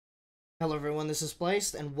Hello everyone, this is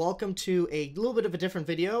Spliced, and welcome to a little bit of a different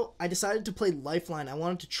video. I decided to play Lifeline. I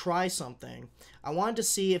wanted to try something. I wanted to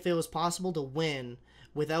see if it was possible to win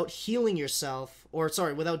without healing yourself, or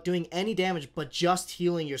sorry, without doing any damage, but just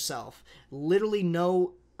healing yourself. Literally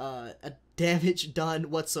no damage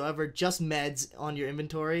done whatsoever, just meds on your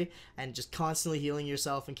inventory, and just constantly healing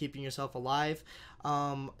yourself and keeping yourself alive.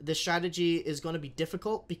 This strategy is going to be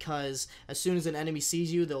difficult because as soon as an enemy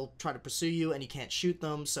sees you, they'll try to pursue you and you can't shoot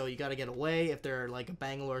them, so you got to get away. If they're like a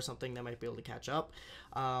Bangalore or something, they might be able to catch up.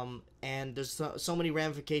 And there's so many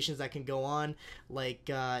ramifications that can go on, like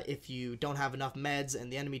if you don't have enough meds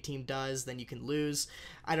and the enemy team does, then you can lose.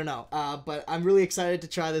 I don't know, but I'm really excited to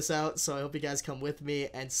try this out, so I hope you guys come with me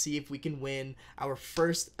and see if we can win our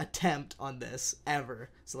first attempt on this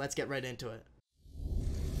ever. So let's get right into it.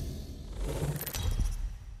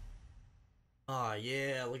 Oh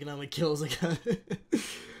yeah, look at how many kills I got.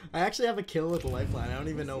 I actually have a kill with the Lifeline. I don't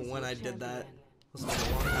even know when I did that. It was like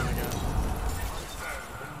a long time ago.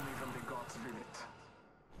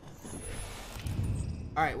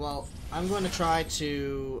 Alright, well, I'm going to try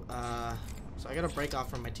to, so I gotta break off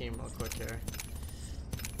from my team real quick here.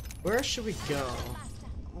 Where should we go?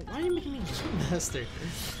 Why are you making me Game Master?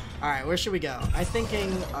 Alright, where should we go? I'm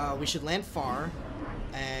thinking, we should land far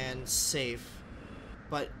and safe,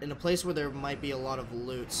 but in a place where there might be a lot of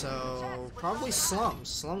loot, so probably slums.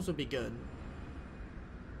 Slums would be good.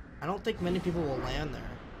 I don't think many people will land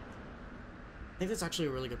there. I think that's actually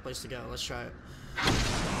a really good place to go. Let's try it.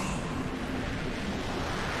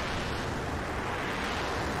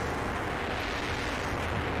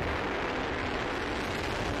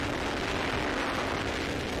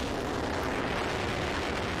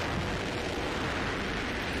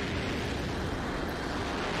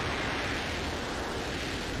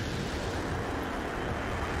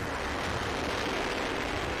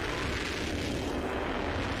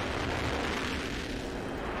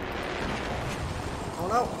 Oh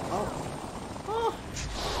no!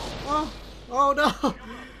 Oh no!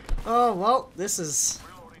 Oh well, this is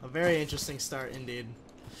a very interesting start indeed.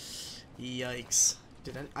 Yikes!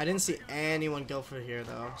 I didn't see anyone go for here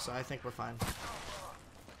though, so I think we're fine.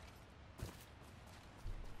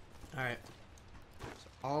 All right. So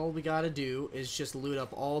all we gotta do is just loot up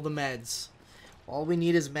all the meds. All we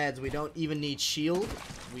need is meds. We don't even need shield.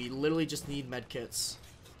 We literally just need med kits.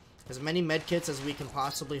 As many med kits as we can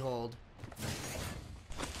possibly hold.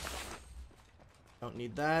 Don't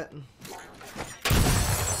need that. I'm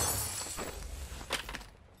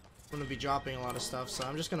gonna be dropping a lot of stuff, so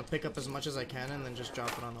I'm just gonna pick up as much as I can and then just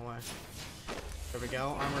drop it on the way. There we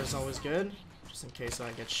go. Armor is always good, just in case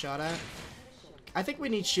I get shot at. I think we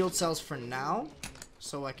need shield cells for now,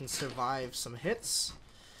 so I can survive some hits.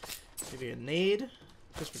 Give you a nade,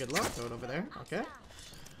 just for good luck. Throw it over there. Okay.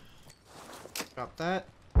 Drop that.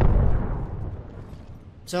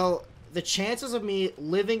 So the chances of me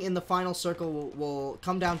living in the final circle will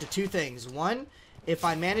come down to two things. One, if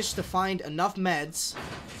I manage to find enough meds.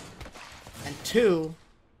 And two,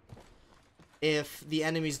 if the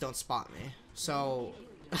enemies don't spot me. So,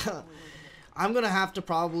 I'm gonna have to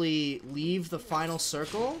probably leave the final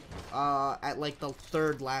circle at like the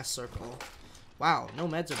third last circle. Wow, no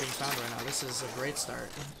meds are being found right now. This is a great start.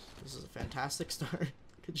 This is a fantastic start.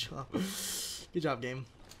 Good job. Good job, game.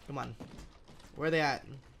 Come on. Where are they at?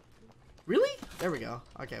 Really? There we go.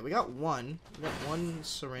 Okay, we got one. We got one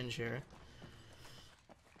syringe here.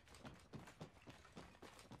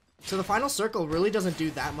 So the final circle really doesn't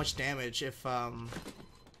do that much damage if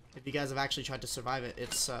you guys have actually tried to survive it.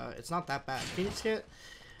 It's not that bad. Phoenix Kit?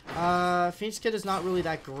 Phoenix Kit is not really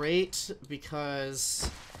that great because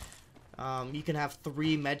you can have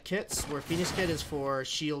 3 med kits, where Phoenix Kit is for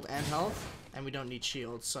shield and health, and we don't need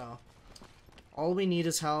shield, so all we need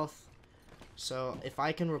is health. So if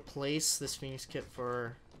I can replace this Phoenix Kit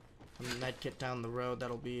for a med kit down the road,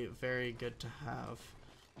 that'll be very good to have.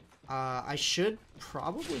 I should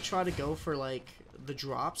probably try to go for like the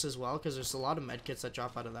drops as well, because there's a lot of med kits that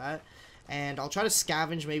drop out of that. And I'll try to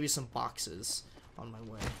scavenge maybe some boxes on my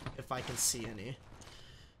way, if I can see any.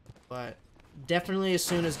 But definitely as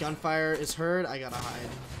soon as gunfire is heard, I gotta hide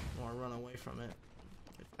or run away from it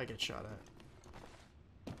if I get shot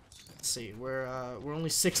at. Let's see, we're only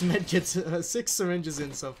 6 med kits, 6 syringes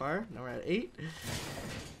in so far. Now we're at 8.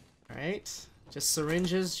 Alright, just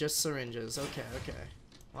syringes, just syringes. Okay, okay.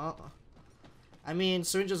 Well, I mean,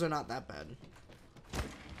 syringes are not that bad.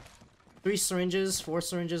 3 syringes, 4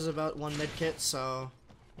 syringes, about 1 med kit, so,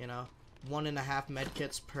 you know, 1.5 med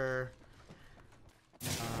kits per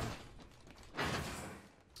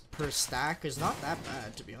stack is not that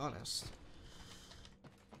bad, to be honest.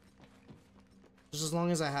 Just as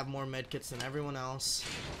long as I have more medkits than everyone else.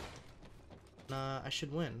 I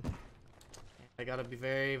should win. I gotta be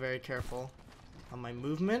very, very careful on my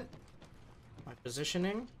movement, my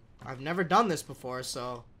positioning. I've never done this before,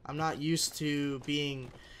 so I'm not used to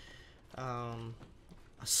being a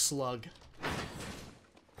slug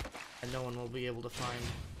and no one will be able to find.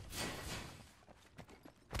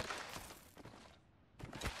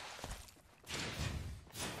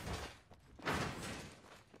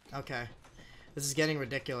 Okay. This is getting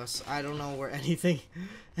ridiculous. I don't know where anything,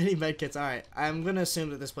 any medkits. Alright, I'm gonna assume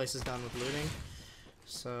that this place is done with looting.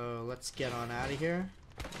 So, let's get on out of here.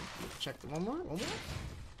 Check the one more?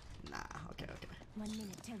 Nah, okay. 1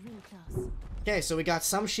 minute to ring close. Okay, so we got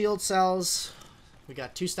some shield cells. We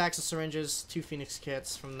got 2 stacks of syringes, 2 Phoenix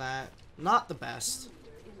kits from that. Not the best.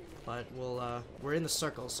 But we're in the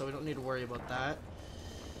circle, so we don't need to worry about that.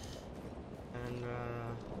 And,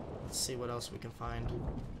 let's see what else we can find.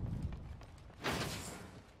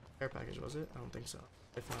 Care package, was it? I don't think so.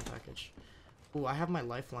 Lifeline package. Ooh, I have my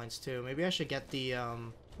lifelines too. Maybe I should get the,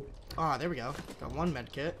 ah, there we go. Got 1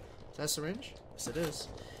 med kit. Is that a syringe? Yes, it is.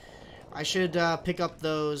 I should, pick up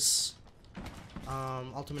those,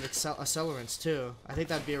 ultimate accelerants too. I think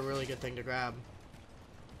that'd be a really good thing to grab.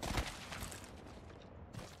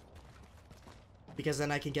 Because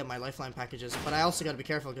then I can get my lifeline packages. But I also gotta be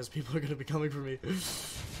careful because people are gonna be coming for me.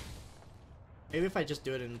 Maybe if I just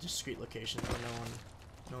do it in discreet locations where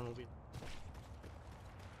no one will be.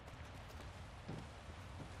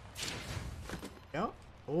 Yep.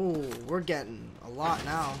 Oh, we're getting a lot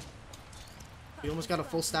now. We almost got a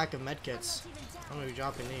full stack of medkits. I'm gonna be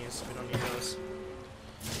dropping these. We don't need those.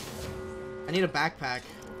 I need a backpack.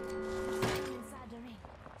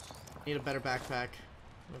 I need a better backpack.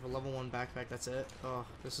 We have a level 1 backpack. That's it. Oh,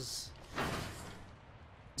 this is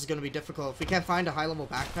gonna be difficult. If we can't find a high level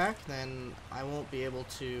backpack, then I won't be able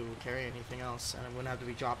to carry anything else, and I'm gonna have to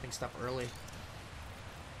be dropping stuff early.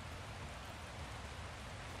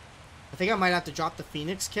 I think I might have to drop the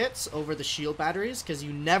Phoenix kits over the shield batteries, because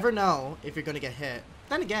you never know if you're gonna get hit.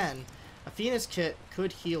 Then again, a Phoenix kit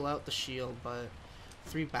could heal out the shield, but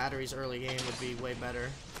 3 batteries early game would be way better.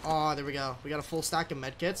 Oh, there we go. We got a full stack of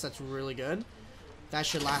medkits. That's really good. That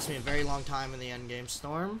should last me a very long time in the end game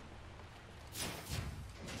storm.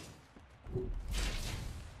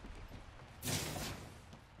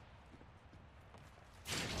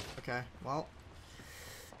 Okay, well,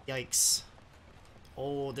 yikes.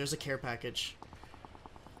 Oh, there's a care package.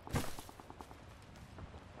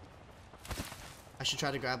 I should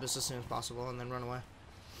try to grab this as soon as possible and then run away.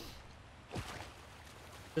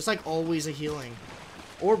 There's like always a healing.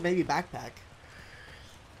 Or maybe backpack.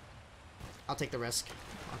 I'll take the risk.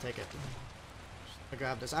 I'll take it. I'll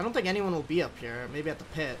grab this. I don't think anyone will be up here. Maybe at the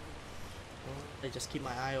pit. I just keep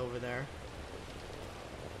my eye over there.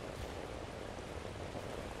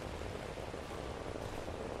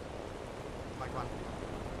 Come on.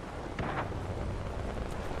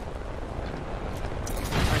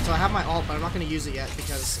 Alright, so I have my ult, but I'm not going to use it yet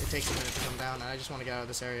because it takes a minute to come down, and I just want to get out of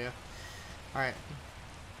this area. Alright.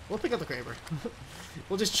 We'll pick up the Kraber.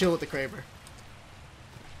 We'll just chill with the Kraber.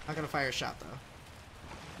 Not going to fire a shot, though.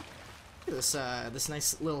 Look at this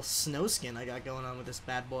nice little snow skin I got going on with this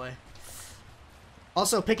bad boy.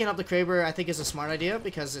 Also, picking up the Kraber I think is a smart idea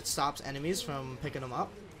because it stops enemies from picking them up.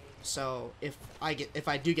 So if I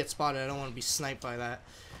do get spotted, I don't want to be sniped by that.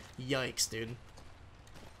 Yikes, dude.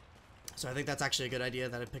 So I think that's actually a good idea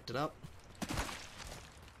that I picked it up.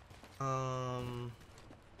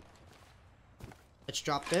 Let's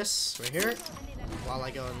drop this right here while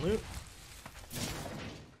I go and loot.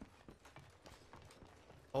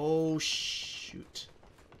 Oh shoot.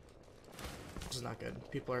 This is not good.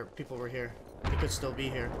 People were here. They could still be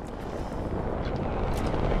here.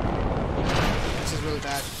 This is really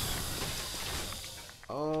bad.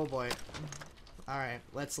 Oh boy. Alright,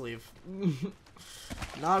 let's leave.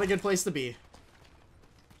 Not a good place to be.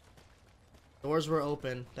 Doors were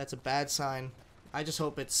open. That's a bad sign. I just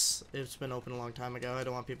hope it's been open a long time ago. I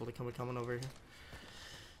don't want people to come coming over here.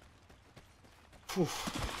 Whew.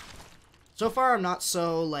 So far I'm not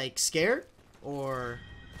so like scared or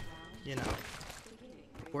you know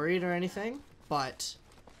worried or anything, but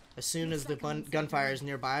as soon as the gunfire is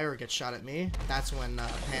nearby or gets shot at me, that's when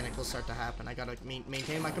panic will start to happen. I gotta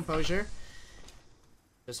maintain my composure.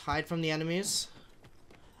 Just hide from the enemies.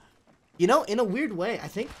 You know, in a weird way, I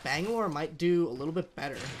think Bangalore might do a little bit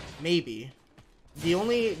better. Maybe. The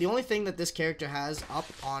only thing that this character has up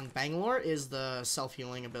on Bangalore is the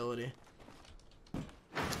self-healing ability.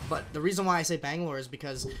 But the reason why I say Bangalore is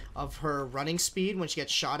because of her running speed when she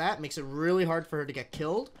gets shot at. Makes it really hard for her to get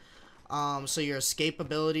killed. So your escape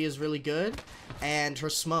ability is really good. And her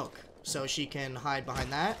smoke. So she can hide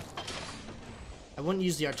behind that. I wouldn't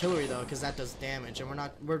use the artillery though, because that does damage, and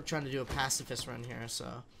we're trying to do a pacifist run here,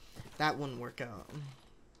 so that wouldn't work out.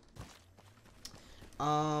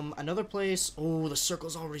 Another place. Oh, the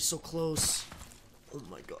circle's already so close. Oh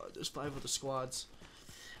my god, there's 5 of the squads.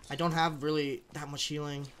 I don't have really that much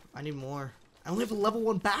healing. I need more. I only have a level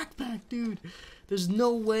 1 backpack, dude. There's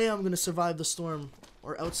no way I'm gonna survive the storm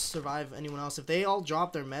or out-survive anyone else. If they all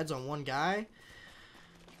drop their meds on one guy,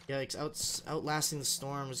 yikes, outlasting the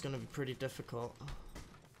storm is gonna be pretty difficult.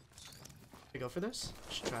 Should I go for this?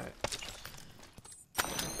 I should try it.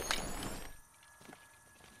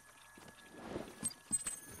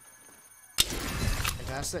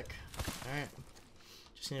 Fantastic. Alright.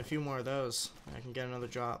 Just need a few more of those. I can get another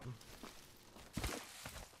drop.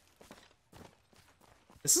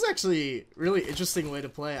 This is actually a really interesting way to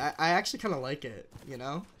play. I actually kind of like it, you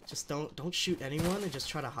know? Just don't shoot anyone and just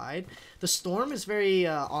try to hide. The storm is very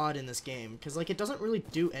odd in this game, because like it doesn't really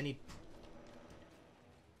do any...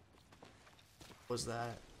 What was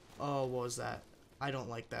that? Oh, what was that? I don't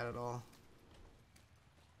like that at all.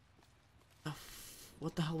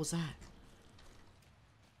 What the hell was that?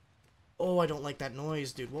 Oh, I don't like that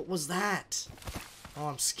noise, dude. What was that? Oh,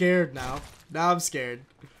 I'm scared now. Now I'm scared.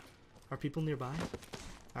 Are people nearby?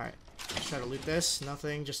 Alright. Let's try to loot this.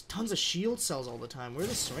 Nothing. Just tons of shield cells all the time. Where are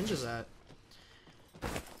the syringes at?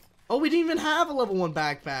 Oh, we didn't even have a level 1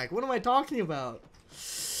 backpack. What am I talking about?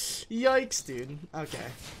 Yikes, dude. Okay.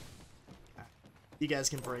 You guys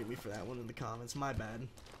can berate me for that one in the comments. My bad.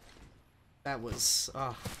 That was...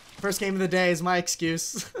 first game of the day is my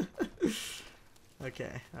excuse.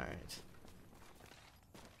 Okay, alright.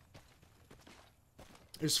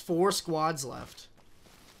 There's 4 squads left.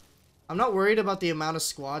 I'm not worried about the amount of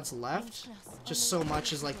squads left, just so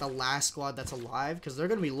much as like the last squad that's alive, because they're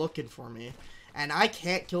gonna be looking for me, and I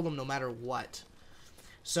can't kill them no matter what.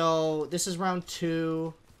 So this is round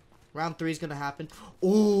 2. Round 3 is gonna happen.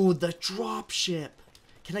 Oh, the drop ship!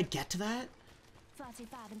 Can I get to that?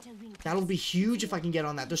 That'll be huge if I can get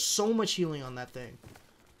on that. There's so much healing on that thing.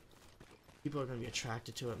 People are gonna be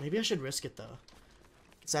attracted to it. Maybe I should risk it though.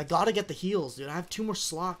 So I gotta get the heals, dude. I have 2 more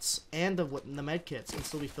slots, and the med kits can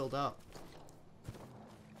still be filled up.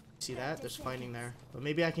 See that? There's fighting there. But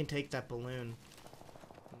maybe I can take that balloon.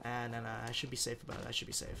 Nah. I should be safe about it. I should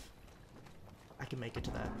be safe. I can make it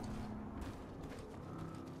to that.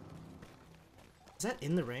 Is that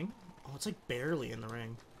in the ring? Oh, it's like barely in the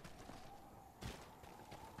ring.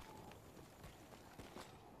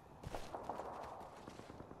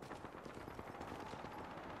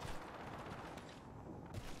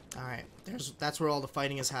 Alright, that's where all the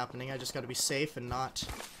fighting is happening. I just gotta be safe and not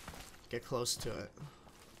get close to it.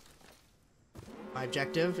 My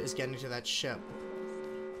objective is getting to that ship.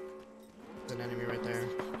 There's an enemy right there.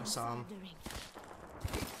 I saw him.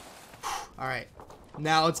 Alright,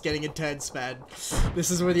 now it's getting intense, man.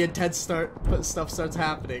 This is where the intense stuff starts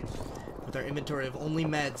happening. With our inventory of only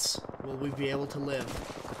meds, will we be able to live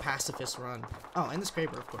a pacifist run. Oh, and the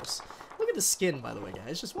scraper, of course. Look at the skin, by the way,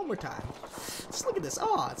 guys. Just one more time. Just look at this.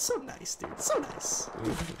 Oh, it's so nice, dude. So nice.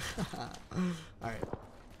 Alright.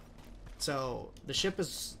 So, the ship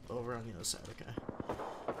is over on the other side. Okay.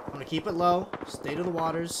 I'm gonna keep it low. Stay to the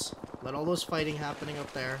waters. Let all those fighting happening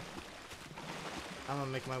up there. I'm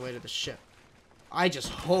gonna make my way to the ship. I just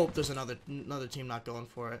hope there's another team not going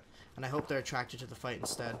for it. And I hope they're attracted to the fight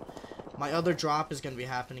instead. My other drop is gonna be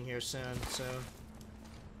happening here soon, so...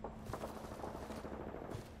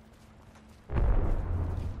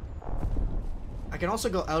 I can also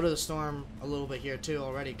go out of the storm a little bit here too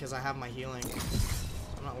already because I have my healing.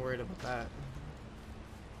 I'm not worried about that.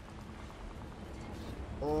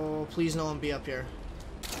 Oh, please no one be up here.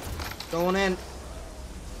 Going in.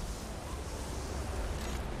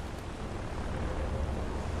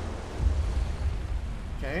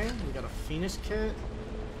 Okay, we got a Phoenix kit.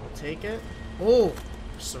 I'll take it. Oh,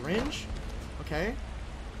 syringe. Okay.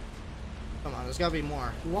 Come on, there's gotta be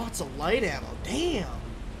more. Lots of light ammo. Damn.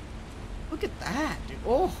 Look at that, dude.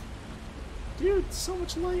 Oh, dude, so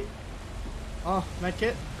much light. Oh, med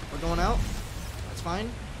kit. We're going out. That's fine.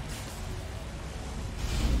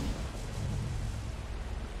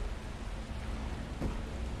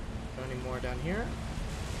 Got any more down here?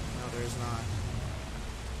 No, there is not.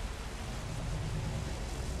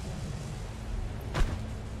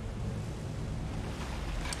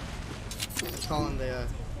 Let's call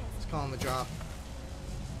in the drop.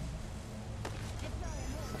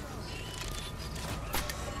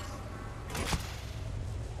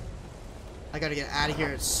 I gotta get out of here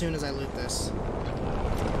as soon as I loot this.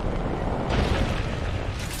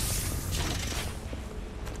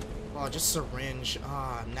 Oh, just syringe.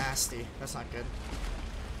 Ah, nasty. That's not good.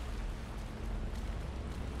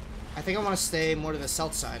 I think I want to stay more to the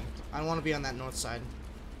south side. I don't want to be on that north side.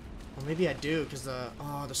 Or maybe I do, because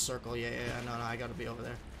the circle. Yeah, no, I gotta be over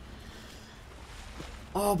there.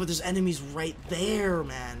 Oh, but there's enemies right there,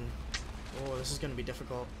 man. Oh, this is gonna be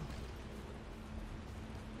difficult.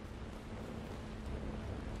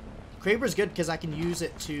 Kraber's good because I can use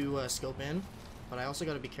it to scope in, but I also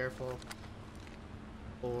gotta be careful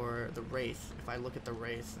for the Wraith. If I look at the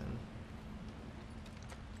Wraith and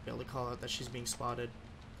be able to call out that she's being spotted.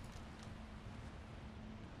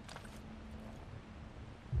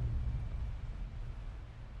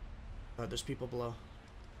 Oh, there's people below.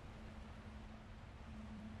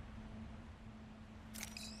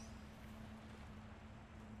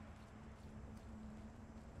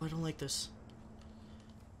 I don't like this.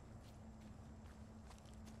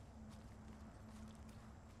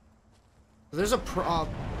 There's a oh,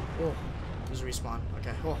 there's a respawn.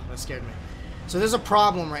 Okay, oh, that scared me. So there's a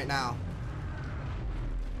problem right now.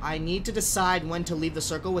 I need to decide when to leave the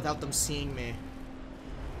circle without them seeing me.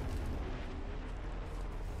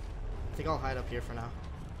 I think I'll hide up here for now.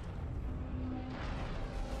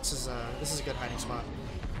 This is a good hiding spot.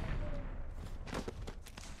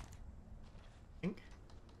 Think?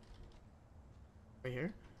 Right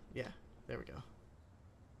here? Yeah, there we go.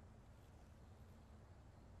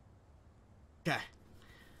 Okay.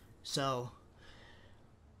 So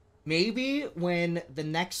maybe when the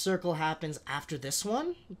next circle happens after this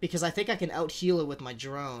one, because I think I can out heal it with my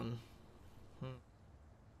drone.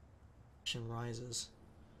 Rises.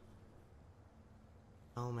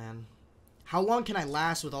 Oh man. How long can I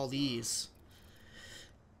last with all these?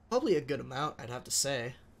 Probably a good amount, I'd have to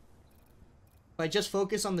say. If I just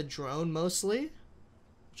focus on the drone mostly,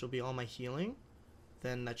 which will be all my healing,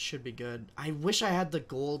 then that should be good. I wish I had the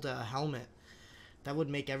gold helmet. That would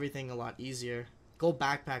make everything a lot easier. Gold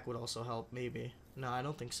backpack would also help, maybe. No, I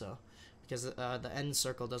don't think so. Because the end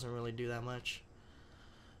circle doesn't really do that much.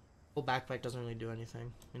 Gold backpack doesn't really do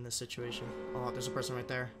anything in this situation. Oh, there's a person right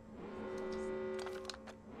there.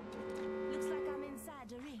 Looks like I'm inside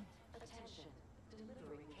the ring. Attention,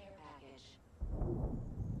 delivering care package.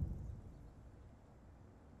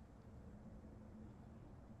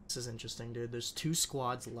 This is interesting, dude. There's 2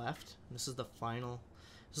 squads left. This is the final.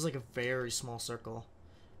 This is like a very small circle.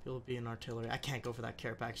 It'll be an artillery. I can't go for that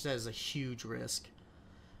care package. That is a huge risk.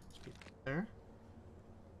 There.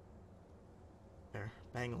 There.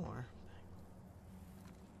 Bangalore.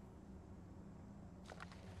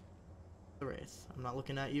 The Wraith. I'm not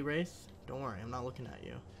looking at you, Wraith. Don't worry, I'm not looking at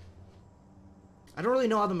you. I don't really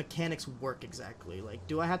know how the mechanics work exactly. Like,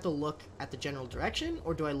 do I have to look at the general direction,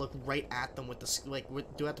 or do I look right at them with the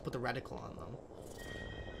do I have to put the reticle on them?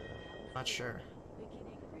 Not sure.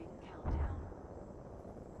 Beginning ring countdown.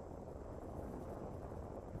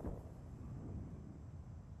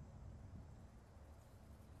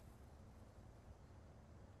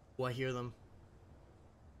 Oh, I hear them.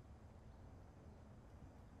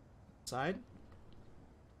 Side?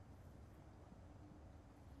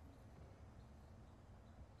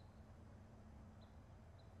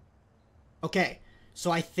 Okay,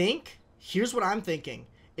 so I think, here's what I'm thinking.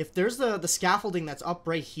 If there's the scaffolding that's up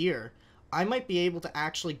right here, I might be able to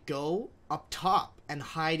actually go up top and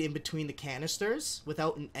hide in between the canisters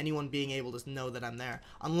without anyone being able to know that I'm there.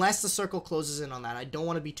 Unless the circle closes in on that. I don't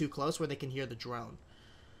want to be too close where they can hear the drone.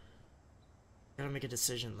 Gotta make a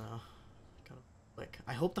decision, though. Quick.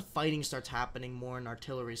 I hope the fighting starts happening more on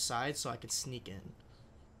artillery side so I can sneak in.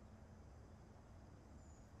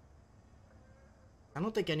 I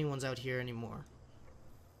don't think anyone's out here anymore.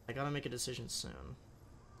 I gotta make a decision soon.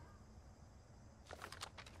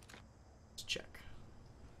 Let's check.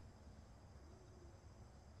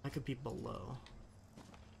 I could be below.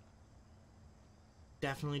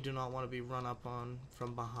 Definitely do not want to be run up on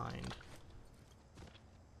from behind.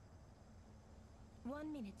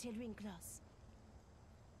 1 minute till ring close.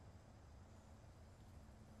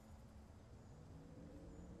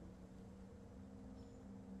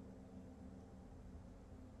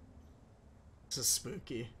 This is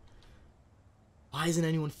spooky. Why isn't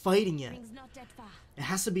anyone fighting yet? Ring's not that far. It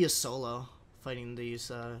has to be a solo fighting these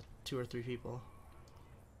 2 or 3 people.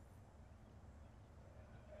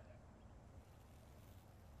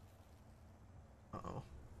 Uh-oh.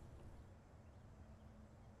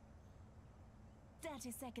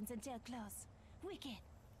 30 seconds until close. Wicked.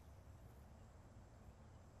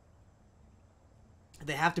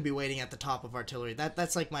 They have to be waiting at the top of artillery.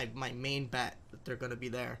 That's like my main bet that they're gonna be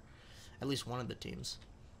there. At least one of the teams.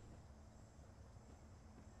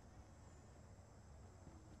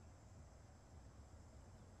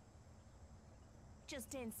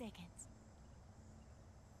 Just 10 seconds.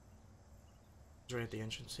 It's right at the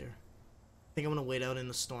entrance here. think I'm gonna wait out in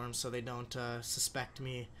the storm so they don't suspect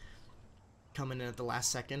me coming in at the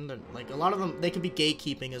last second. And, like, a lot of them, they could be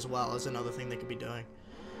gatekeeping as well as another thing they could be doing.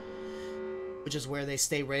 Which is where they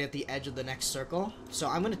stay right at the edge of the next circle. So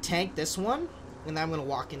I'm gonna tank this one, and then I'm gonna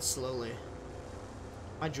walk in slowly.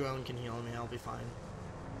 My drone can heal me, I'll be fine.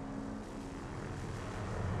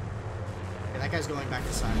 Okay, that guy's going back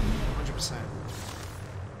inside, 100%.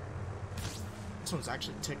 This one's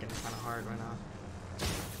actually ticking kind of hard right now.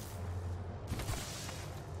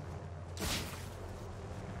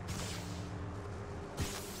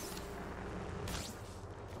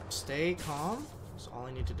 Stay calm. That's all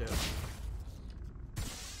I need to do.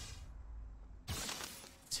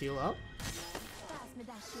 Let's heal up.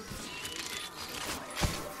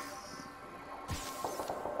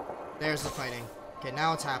 There's the fighting. Okay,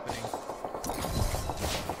 now it's happening.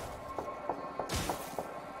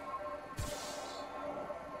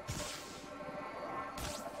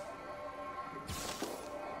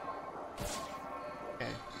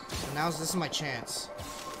 Okay, so now this is my chance.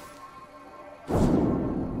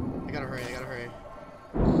 I gotta hurry, I gotta hurry.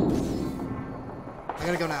 I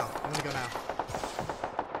gotta go now. I'm gonna go now.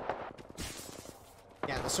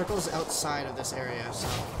 Yeah, the circle's outside of this area, so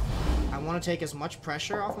I want to take as much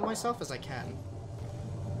pressure off of myself as I can.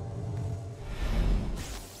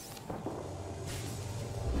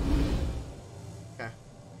 Okay.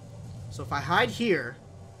 So if I hide here,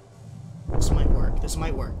 this might work. This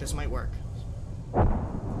might work. This might work.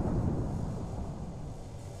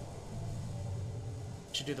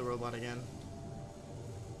 Should do the robot again.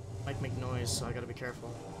 Might make noise, so I gotta be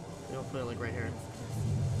careful. I'll put it like right here.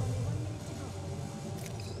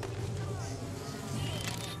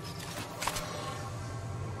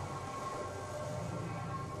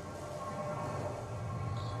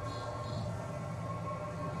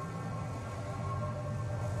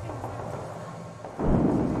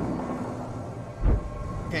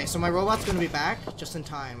 Okay, so my robot's gonna be back just in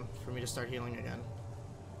time for me to start healing again.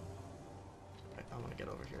 Right, I'm gonna get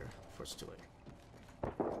over here before it's too late.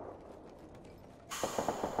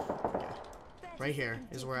 Okay. Right here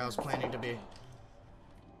is where I was planning to be.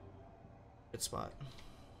 Good spot.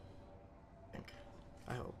 I think.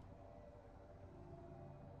 I hope.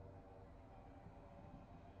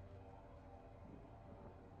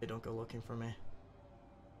 They don't go looking for me.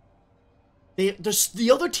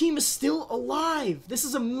 The other team is still alive! This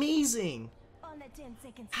is amazing! Only 10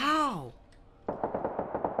 seconds. How?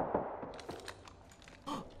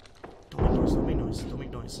 Don't make noise, don't make noise, don't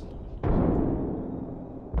make noise.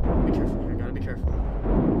 Be careful here, gotta be careful.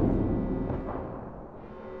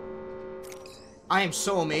 I am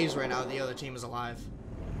so amazed right now that the other team is alive.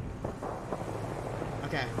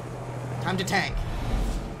 Okay. Time to tank.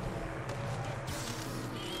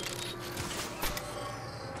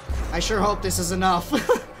 I sure hope this is enough.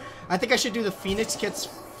 I think I should do the Phoenix kits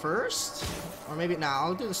first? Or maybe, nah,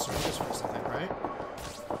 I'll do the syringes first, I think, right?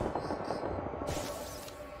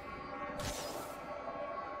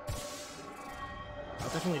 I'll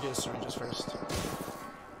definitely do the syringes first.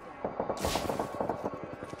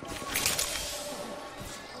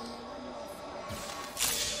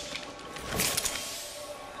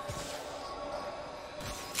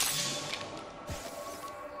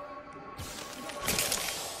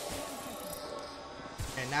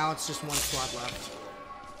 Now it's just one squad left.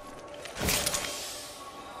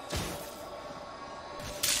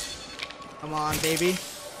 Come on, baby.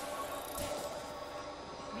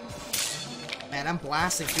 Man, I'm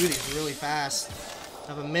blasting through these really fast.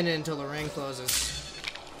 I have a minute until the ring closes.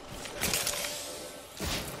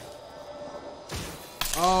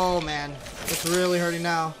 Oh, man. It's really hurting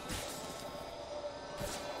now.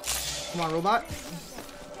 Come on, robot.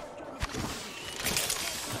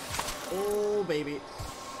 Oh, baby.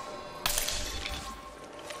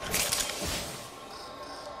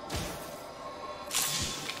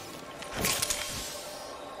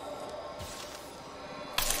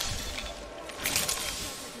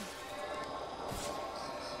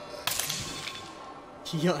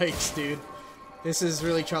 Yikes, dude. This is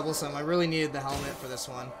really troublesome. I really needed the helmet for this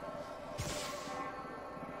one.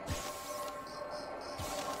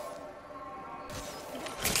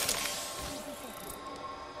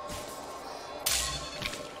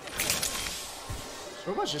 This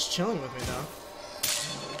robot's just chilling with me, though.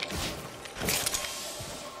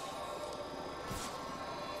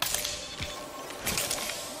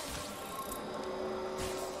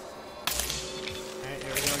 Alright,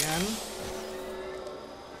 here we go again.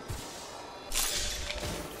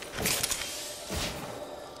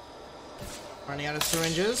 Running out of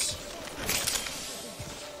syringes.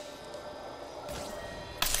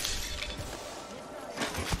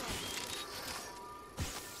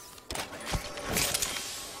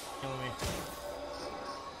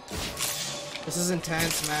 This is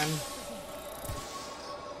intense, man.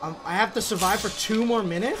 I have to survive for 2 more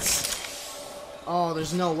minutes? Oh,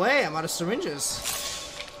 there's no way. I'm out of syringes.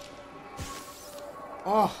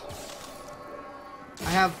 Oh. I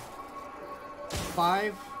have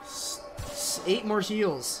 8 more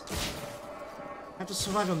heals. I have to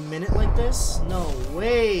survive a minute like this? No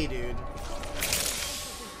way, dude.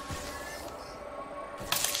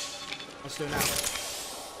 Let's do it now.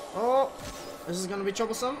 Oh, this is gonna be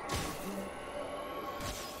troublesome.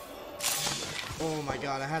 Oh my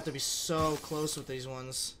god, I have to be so close with these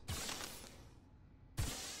ones.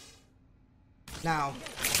 Now.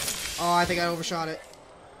 Oh, I think I overshot it.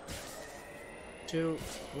 2,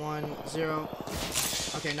 1, 0.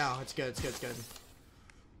 Okay, no, it's good, it's good, it's good.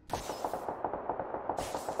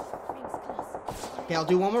 Okay, I'll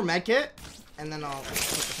do one more med kit, and then I'll put the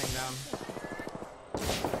thing down.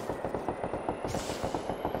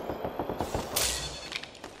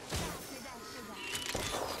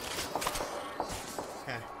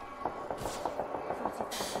 Okay.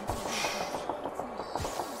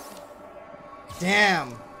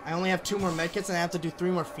 Damn! I only have 2 more med kits, and I have to do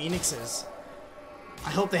 3 more phoenixes. I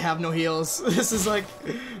hope they have no heals. This is like,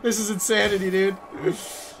 this is insanity, dude.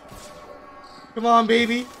 Come on,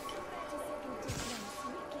 baby.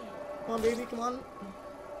 Come on, baby, come on.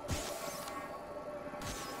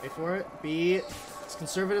 Wait for it. Be as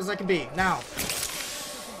conservative as I can be. Now.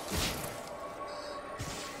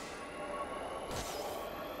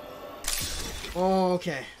 Oh,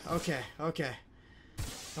 okay, okay, okay.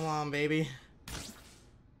 Come on, baby.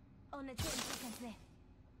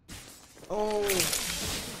 Oh.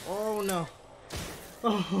 Oh, no.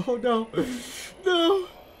 Oh, no. No.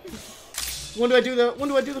 When do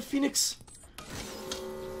I do the phoenix?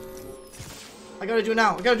 I gotta do it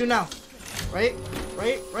now. I gotta do it now. Right?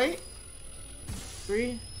 Right? Right?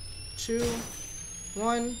 3, 2,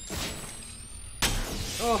 1.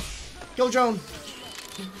 Oh. Kill drone.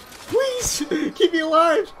 Please! Keep me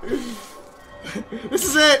alive! This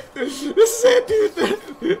is it! This is it,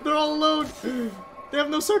 dude! They're all alone! They have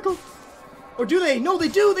no circle! Or do they? No, they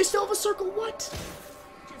do! They still have a circle! What?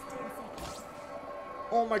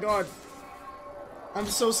 Oh my god. I'm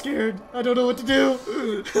so scared. I don't know what to do.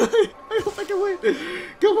 I hope I can win.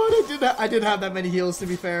 Come on, I didn't have that many heals, to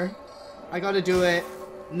be fair. I gotta do it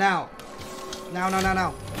now. Now, now, now,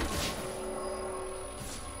 now.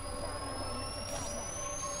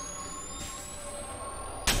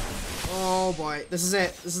 Oh boy, this is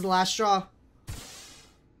it. This is the last straw.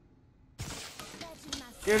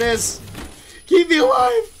 Here it is. Keep me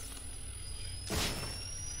alive.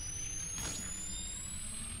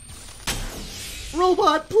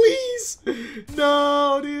 Robot, please!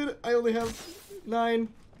 No, dude. I only have 9,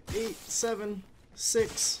 8, 7,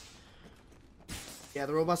 6. Yeah,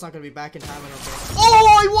 the robot's not gonna be back in time, I don't think.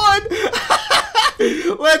 Oh, I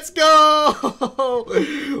won! Let's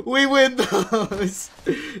go! We win those.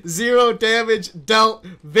 0 damage dealt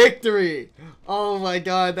victory. Oh my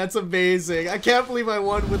god, that's amazing. I can't believe I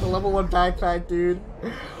won with a level 1 backpack, dude.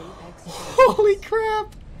 Holy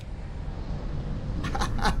crap.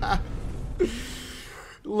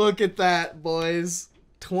 Look at that, boys.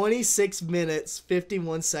 26 minutes,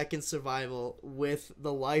 51 seconds survival with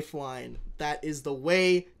the Lifeline. That is the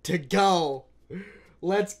way to go.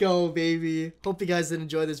 Let's go, baby. Hope you guys did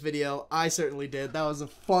enjoy this video. I certainly did. That was a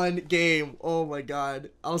fun game. Oh my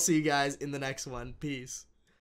god. I'll see you guys in the next one. Peace.